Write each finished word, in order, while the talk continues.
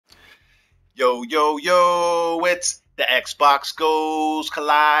Yo, yo, yo, it's the Xbox Goes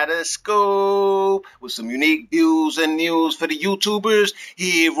Kaleidoscope with some unique views and news for the YouTubers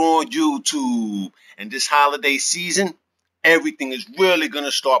here on YouTube. And this holiday season, everything is really going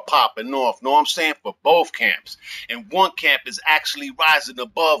to start popping off, know what I'm saying, for both camps. And one camp is actually rising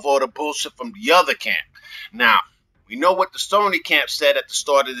above all the bullshit from the other camp. Now, we know what the Sony camp said at the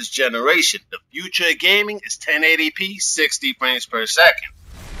start of this generation. The future of gaming is 1080p, 60 frames per second.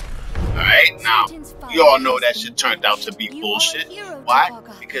 Alright, now, we all know that shit turned out to be bullshit. Why?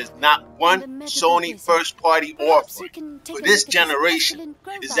 Because not one Sony first-party offering for this generation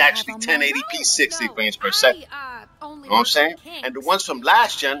is actually 1080p 60 frames per second. You know what I'm saying? And the ones from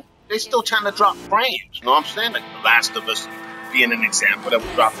last gen, they still trying to drop frames. You know what I'm saying? Like The Last of Us being an example that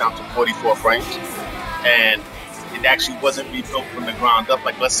would drop down to 44 frames. And it actually wasn't rebuilt from the ground up.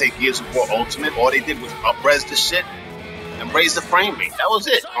 Like, let's say Gears of War Ultimate, all they did was up-res the shit and raise the frame rate. That was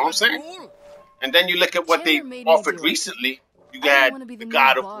it. You know what I'm saying? And then you look at what they offered recently. You had the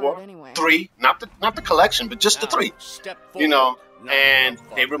God of War 3, not the collection, but just the 3. You know, and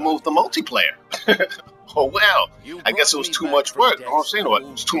they removed the multiplayer. Oh well, I guess it was too much work. You know what I'm saying? Or it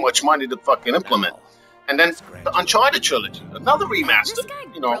was too much money to fucking implement. And then the Uncharted trilogy, another remaster.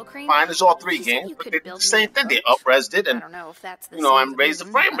 You know, fine as all 3 games, but they did the same thing. They up-resed it and, you know, and raised the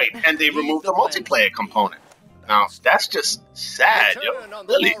frame rate. And they removed the multiplayer component. Now, that's just sad, yo.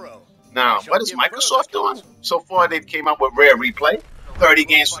 Really. Now, what is Microsoft doing? So far, they've came out with Rare Replay, 30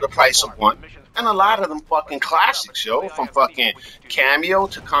 games for the price of 1, and a lot of them fucking classics, yo. From fucking Cameo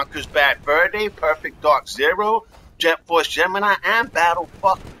to Conker's Bad Fur Day, Perfect Dark Zero, Jet Force Gemini, and Battle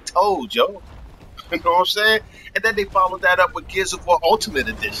fucking Toad, yo. You know what I'm saying? And then they followed that up with Gears of War Ultimate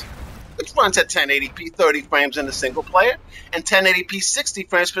Edition, which runs at 1080p 30 frames in the single player, and 1080p 60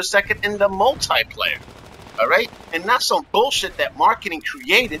 frames per second in the multiplayer. Alright? And not some bullshit that marketing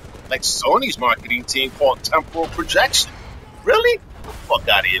created, like Sony's marketing team called temporal projection. Really? Get the fuck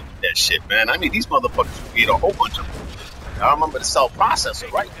out of here with that shit, man. I mean, these motherfuckers create a whole bunch of bullshit. I remember the cell processor,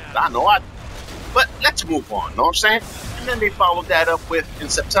 right? I know I do. But let's move on, know what I'm saying? And then they followed that up with, in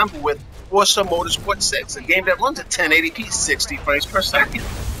September, with Forza Motorsport 6, a game that runs at 1080p 60 frames per second.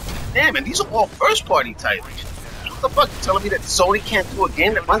 Damn, and these are all first-party titles. What the fuck, you telling me that Sony can't do a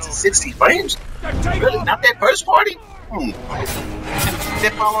game that runs at 60 frames? Really? Not that first party? And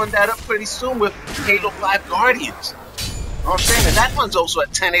they're following that up pretty soon with Halo 5 Guardians. You know what I'm saying? And that one's also at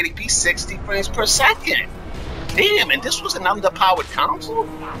 1080p 60 frames per second. Damn, and this was an underpowered console?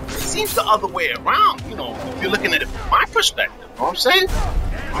 It seems the other way around, you know, if you're looking at it from my perspective. You know what I'm saying?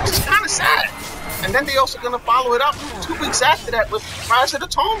 It's kind of sad. And then they're also going to follow it up 2 weeks after that with Rise of the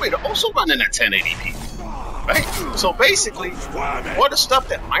Tomb Raider, also running at 1080p. Right? So basically, all the stuff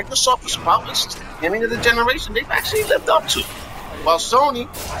that Microsoft was spouting since the beginning of the generation, they've actually lived up to, while Sony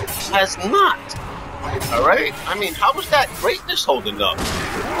has not. Alright? I mean, how was that greatness holding up?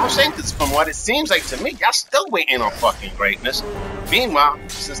 I'm saying this from what it seems like to me, y'all still waiting on fucking greatness. Meanwhile,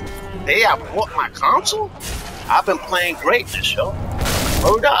 since the day I bought my console, I've been playing greatness, yo.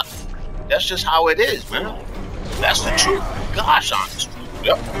 Hold up. That's just how it is, man. That's the truth. Gosh, honest truth,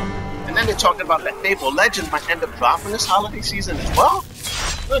 yo. And then they're talking about that Fable Legends might end up dropping this holiday season as well.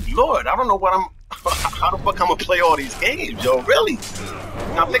 Good lord, I don't know what how the fuck I'm gonna play all these games, yo, really?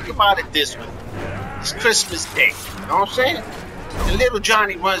 Now think about it this way. It's Christmas Day, you know what I'm saying? And little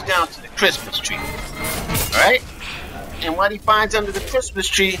Johnny runs down to the Christmas tree, right? And what he finds under the Christmas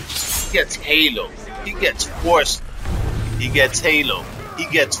tree, he gets Halo, he gets Forza, he gets Halo, he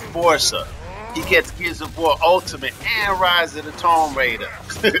gets Forza, he gets Gears of War Ultimate and Rise of the Tomb Raider.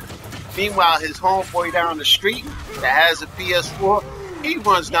 Meanwhile, his homeboy down the street that has a PS4, he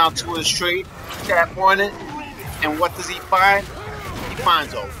runs down to his tree that morning, and what does he find? He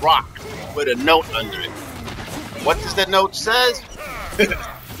finds a rock with a note under it. What does the note says?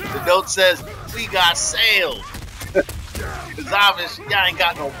 The note says, "We got sales." Because obviously, y'all ain't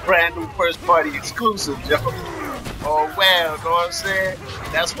got no brand new first-party exclusives, yo. Oh well, know what I'm saying?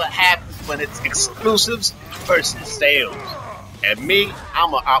 That's what happens when it's exclusives versus sales. And me,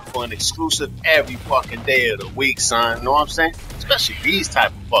 I'ma opt for an exclusive every fucking day of the week, son. Know what I'm saying? Especially these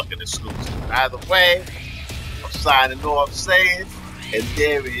type of fucking exclusives. Either way, I'm signing off saying, and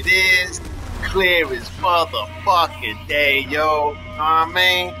there it is, clear as motherfucking day, yo. Know what I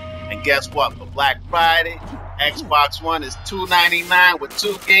mean? And guess what? For Black Friday, Xbox One is $299 with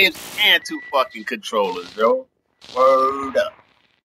 2 games and 2 fucking controllers, yo. Word up.